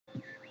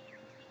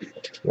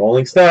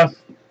Rolling stuff.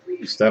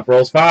 Stuff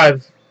rolls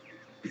 5.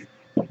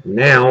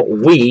 Now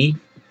we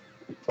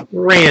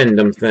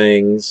random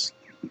things.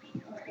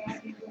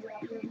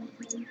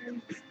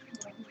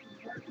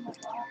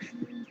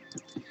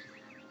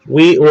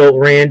 We will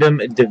random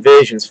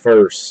divisions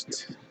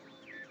first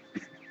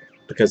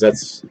because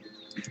that's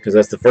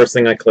the first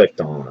thing I clicked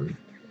on.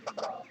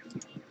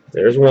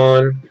 There's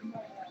 1.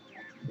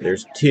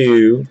 There's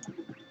 2.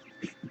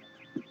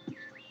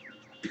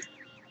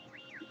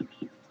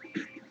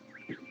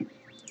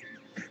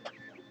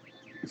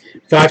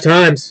 Five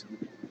times.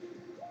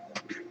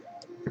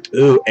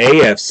 Ooh,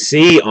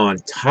 AFC on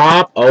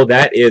top. Oh,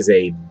 that is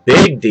a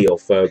big deal,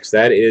 folks.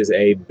 That is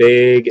a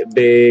big,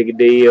 big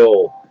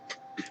deal.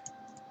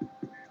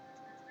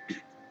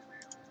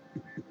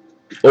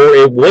 Or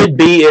it would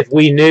be if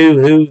we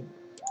knew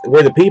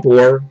where the people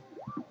were.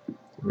 You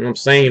know what I'm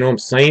saying? You know what I'm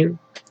saying?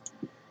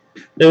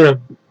 Uno.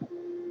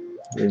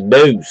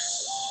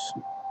 Dos.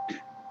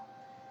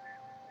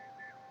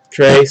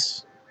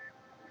 Tres.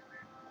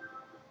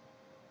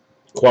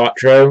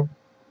 Quattro.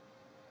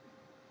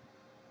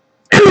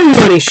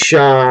 Money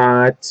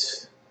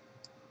shot.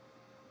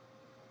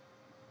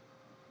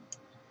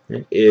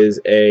 It is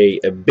a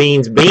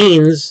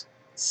beans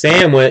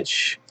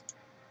sandwich.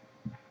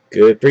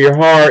 Good for your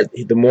heart.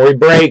 The more he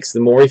breaks, the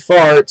more he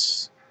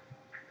farts.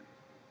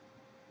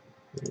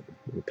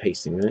 I'm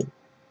pasting that.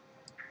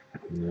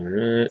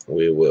 Alright,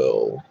 we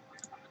will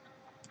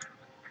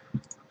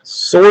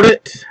sort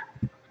it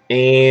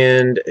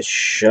and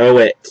show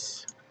it.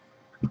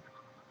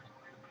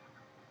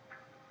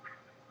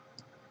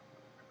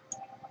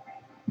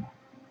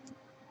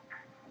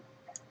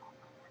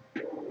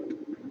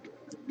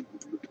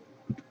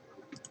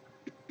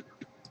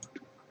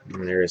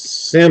 And there is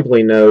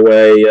simply no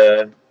way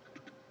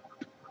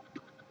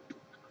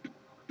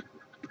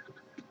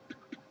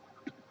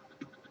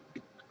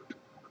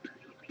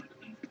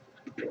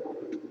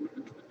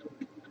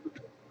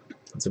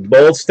it's a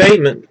bold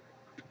statement.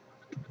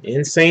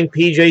 Insane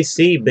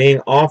PJC being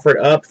offered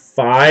up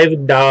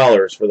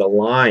 $5 for the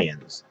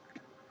Lions.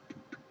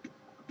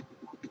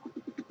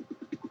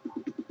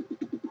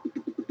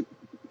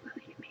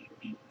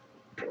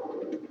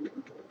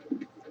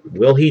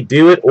 Will he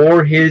do it,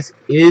 or is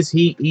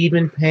he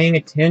even paying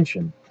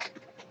attention?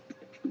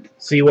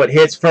 See what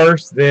hits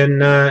first,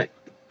 then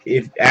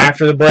if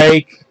after the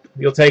break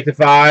you'll take the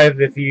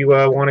 5 if you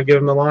want to give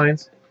him the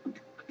Lions.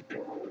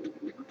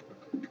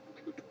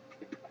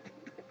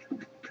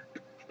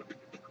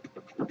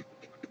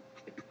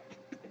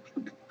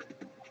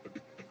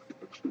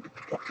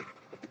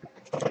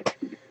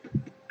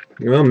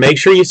 Well, make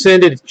sure you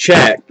send it a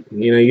check.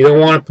 You know, you don't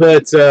want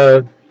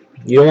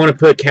to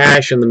put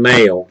cash in the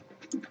mail.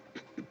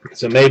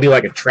 So maybe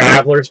like a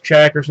traveler's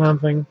check or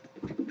something.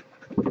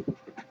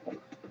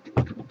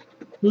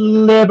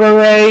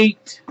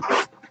 Liberate.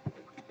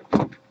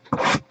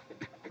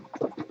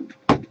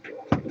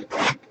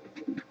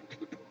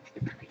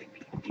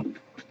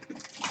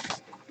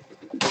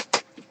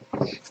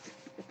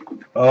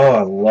 Oh,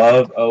 I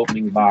love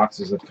opening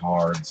boxes of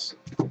cards.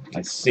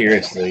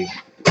 Seriously,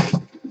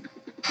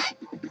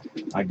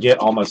 I get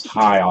almost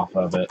high off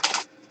of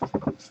it.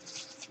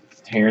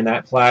 Tearing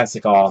that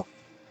plastic off,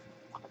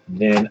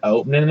 then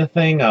opening the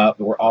thing up.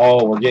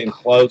 We're getting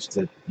close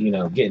to,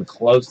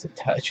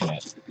 touching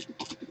it.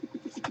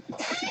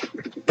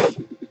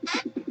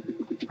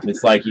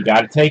 It's like you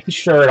got to take the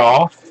shirt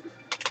off.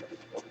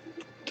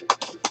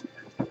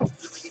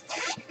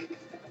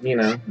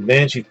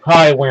 Then she's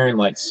probably wearing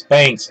like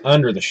Spanx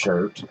under the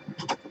shirt.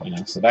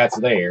 So that's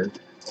there.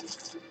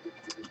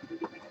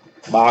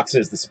 Box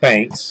is the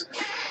Spanx.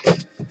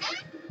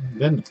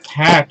 Then the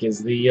pack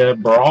is the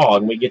bra,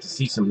 and we get to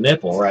see some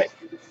nipple right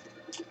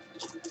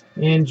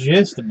in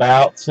just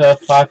about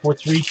 5, 4,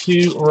 3,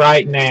 2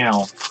 right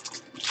now.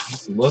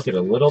 Let's look at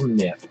a little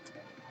nip.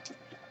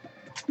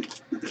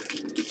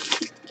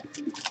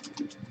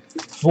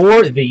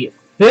 For the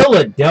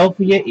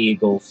Philadelphia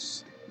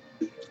Eagles,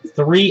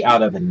 3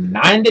 out of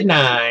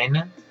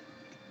 99.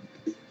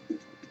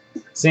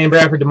 Sam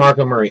Bradford,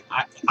 DeMarco Murray.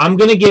 I'm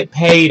going to get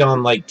paid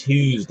on like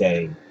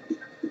Tuesday,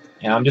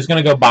 and I'm just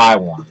going to go buy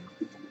one.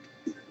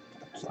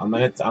 So I'm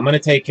gonna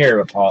take care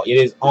of it, Paul. It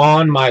is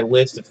on my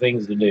list of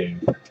things to do.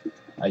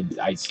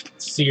 I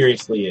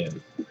seriously is.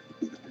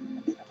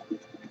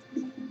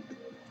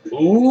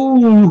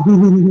 Ooh,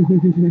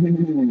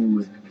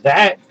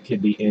 that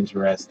could be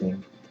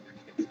interesting.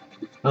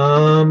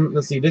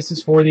 Let's see. This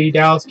is for the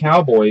Dallas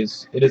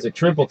Cowboys. It is a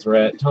triple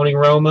threat. Tony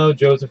Romo,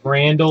 Joseph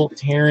Randle,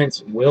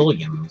 Terrence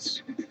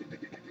Williams.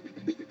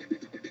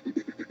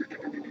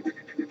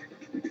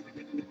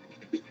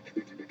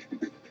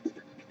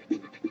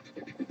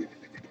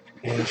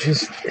 And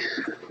just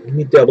let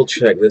me double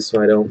check this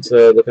so I don't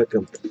look like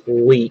a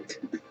complete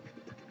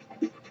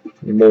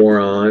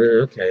moron.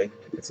 Okay,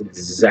 that's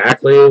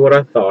exactly what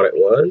I thought it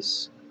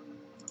was.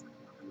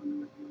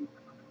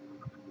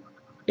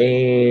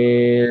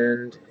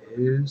 And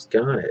who's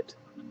got it?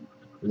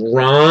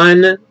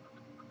 Ron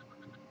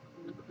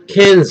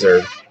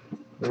Kinzer.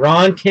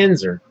 Ron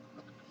Kinzer.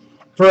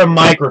 For a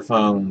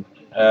microphone.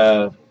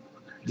 Does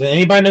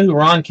anybody know who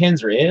Ron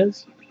Kinzer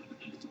is?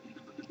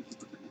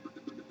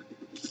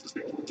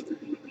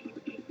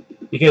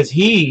 Because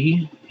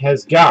he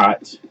has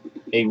got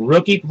a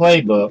rookie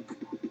playbook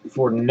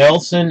for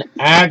Nelson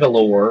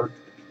Aguilar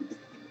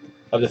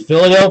of the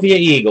Philadelphia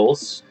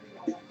Eagles,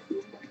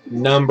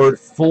 numbered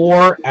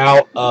 4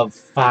 out of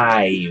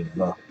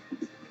 5.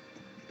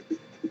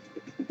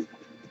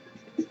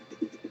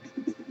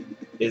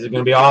 Is it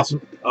going to be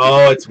awesome?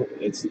 Oh,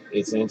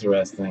 it's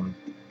interesting.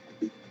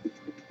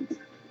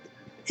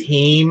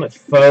 Team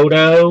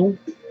photo.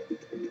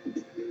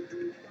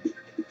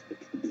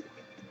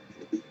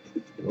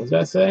 What does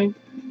that say?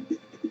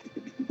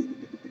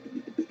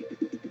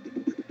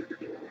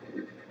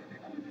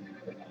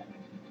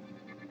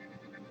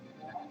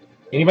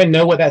 Anybody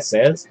know what that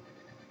says?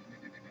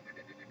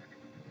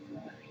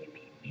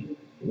 It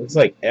looks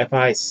like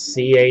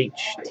Fichton.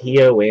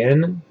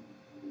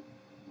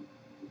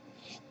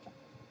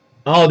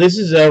 Oh, this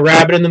is a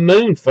Rabbit in the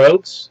Moon,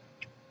 folks.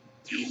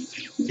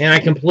 And I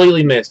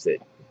completely missed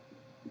it.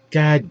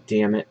 God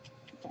damn it.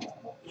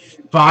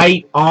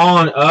 Fight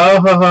on.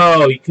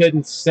 Oh, you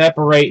couldn't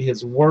separate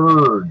his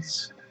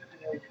words.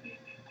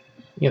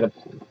 Yeah,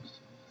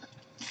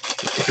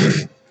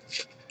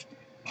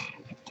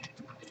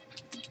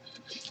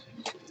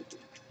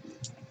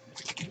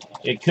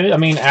 it could, I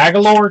mean,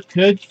 Aguilar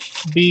could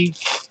be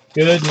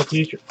good in the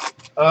future.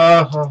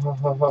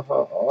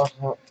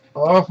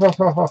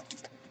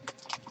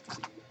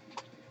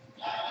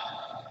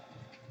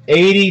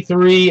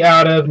 83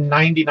 out of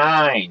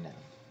 99.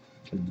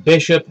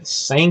 Bishop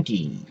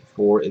Sankey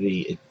for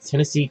the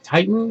Tennessee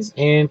Titans,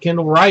 and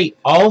Kendall Wright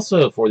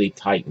also for the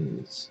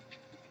Titans.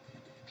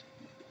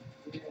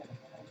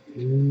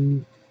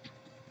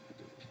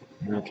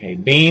 Okay,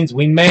 Beans,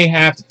 we may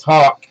have to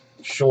talk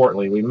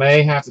shortly. I'm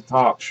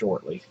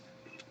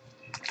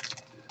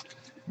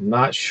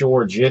not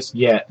sure just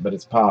yet, but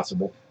it's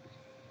possible.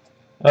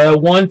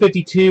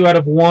 152 out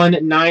of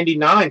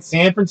 199.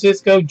 San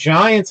Francisco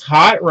Giants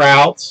hot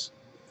routes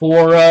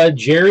for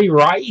Jerry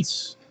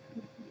Rice.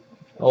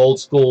 Old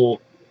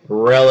school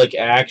relic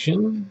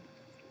action.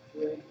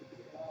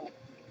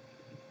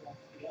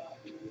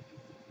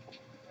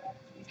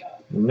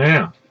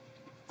 Now,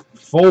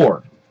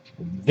 for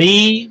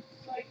the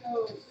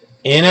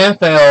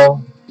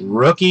NFL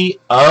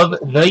Rookie of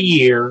the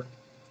Year,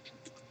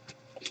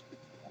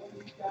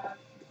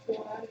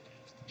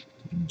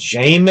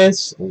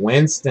 Jameis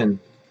Winston,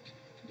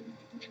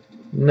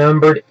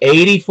 numbered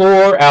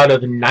 84 out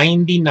of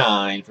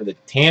 99 for the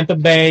Tampa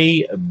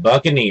Bay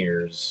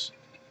Buccaneers.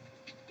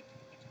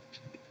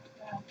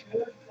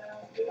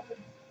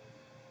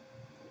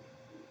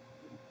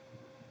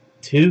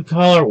 Two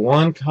color,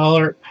 one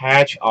color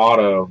patch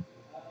auto.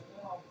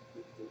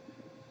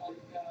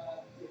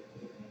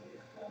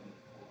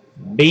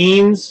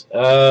 Beans,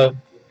 if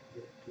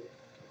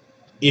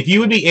you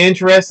would be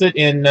interested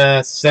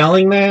in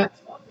selling that,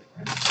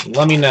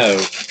 let me know.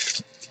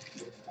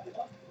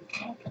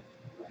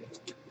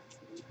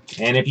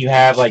 And if you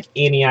have like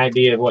any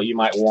idea of what you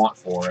might want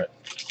for it.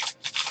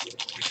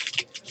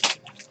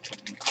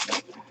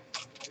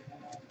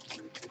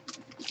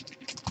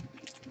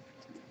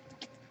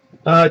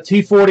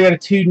 $240 out of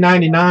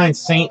 $299.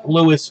 St.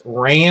 Louis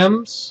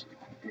Rams.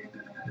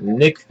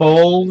 Nick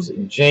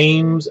Foles,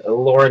 James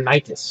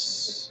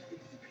Laurinaitis.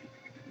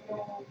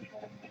 All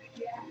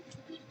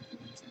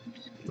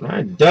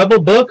right, double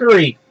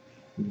bookery.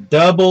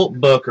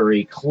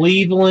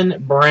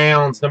 Cleveland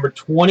Browns, number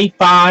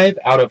 25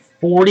 out of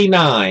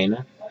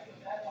 49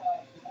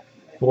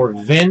 for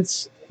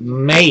Vince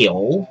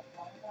Mayle.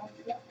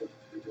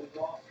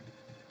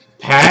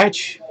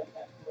 Patch.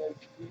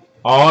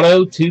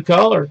 Auto, two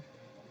color.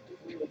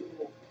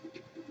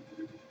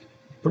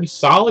 Pretty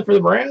solid for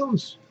the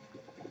Browns.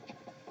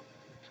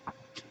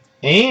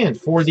 And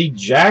for the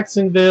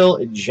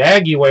Jacksonville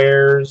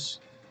Jaguars,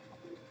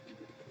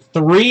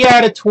 3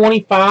 out of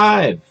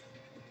 25.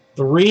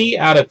 3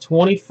 out of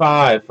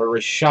 25 for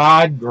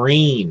Rashad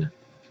Green.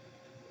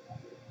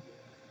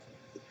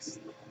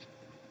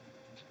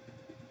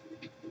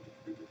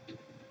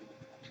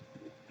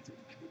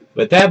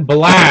 But that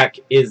black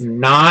is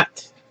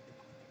not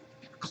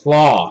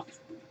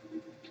cloth.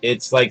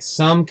 It's like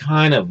some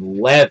kind of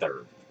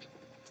leather.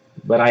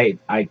 But I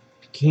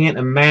can't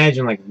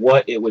imagine like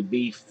what it would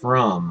be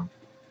from.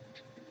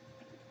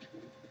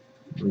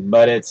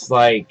 But it's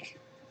like,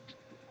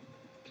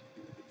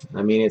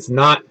 I mean, it's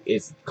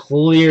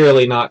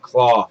clearly not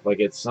cloth. Like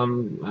it's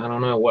some, I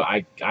don't know what,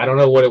 I don't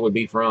know what it would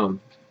be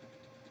from.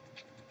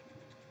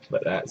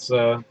 But that's,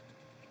 it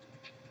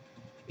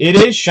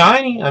is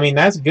shiny. I mean,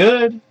 that's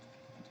good.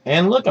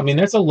 And look, I mean,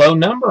 there's a low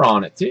number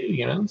on it too,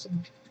 you know. So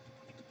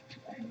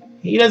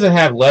he doesn't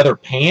have leather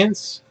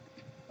pants.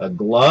 A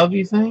glove,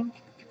 you think?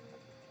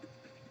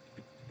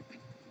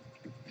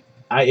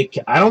 I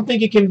don't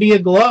think it can be a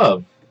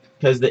glove,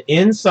 because the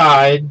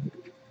inside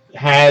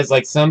has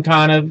like some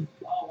kind of,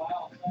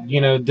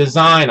 you know,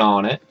 design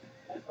on it,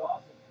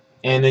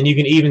 and then you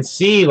can even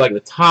see like the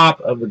top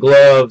of the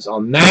gloves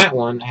on that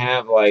one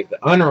have like the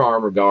Under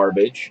Armour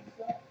garbage,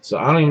 So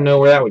I don't even know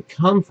where that would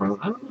come from.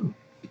 I don't know.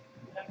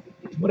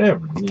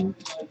 Whatever. I mean,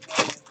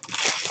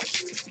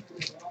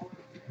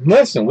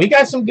 listen, we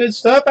got some good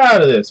stuff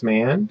out of this,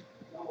 man.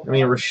 I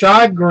mean,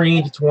 Rashad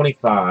Green to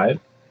 25.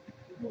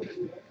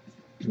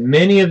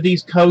 Many of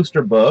these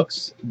coaster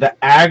books. The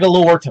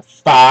Aguilar to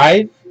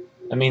 5.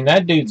 I mean,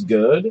 that dude's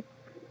good.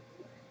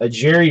 A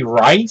Jerry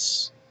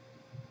Rice.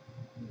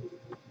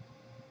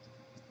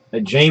 A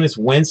Jameis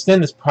Winston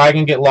that's probably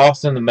going to get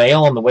lost in the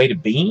mail on the way to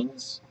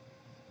Beans.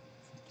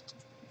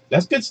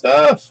 That's good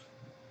stuff.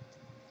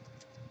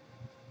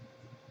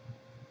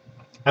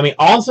 I mean,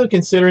 also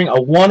considering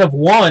a 1 of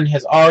 1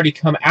 has already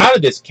come out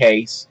of this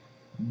case,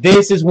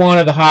 this is one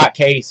of the hot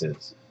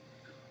cases.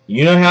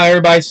 You know how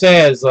everybody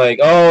says, like,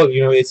 oh,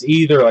 you know, it's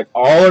either like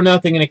all or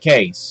nothing in a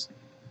case.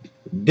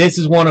 This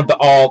is one of the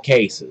all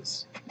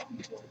cases.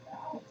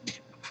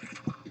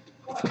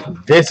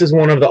 This is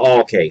one of the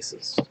all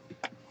cases.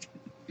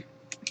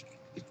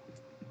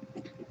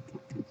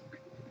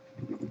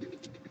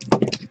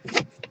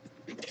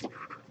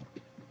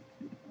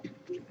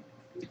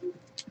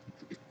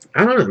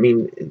 I don't know. I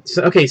mean,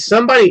 okay,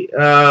 somebody,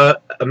 a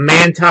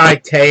Manti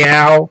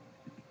Te'o,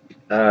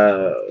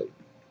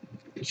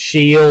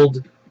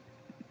 Shield,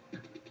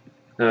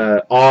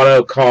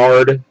 auto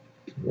card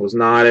was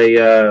not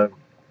a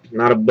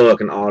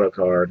book, an auto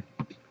card.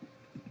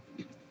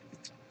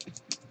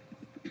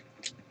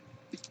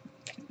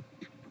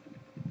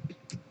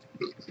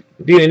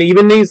 Dude, and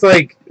even these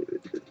like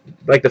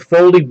the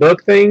foldy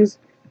book things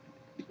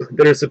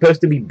that are supposed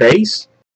to be base.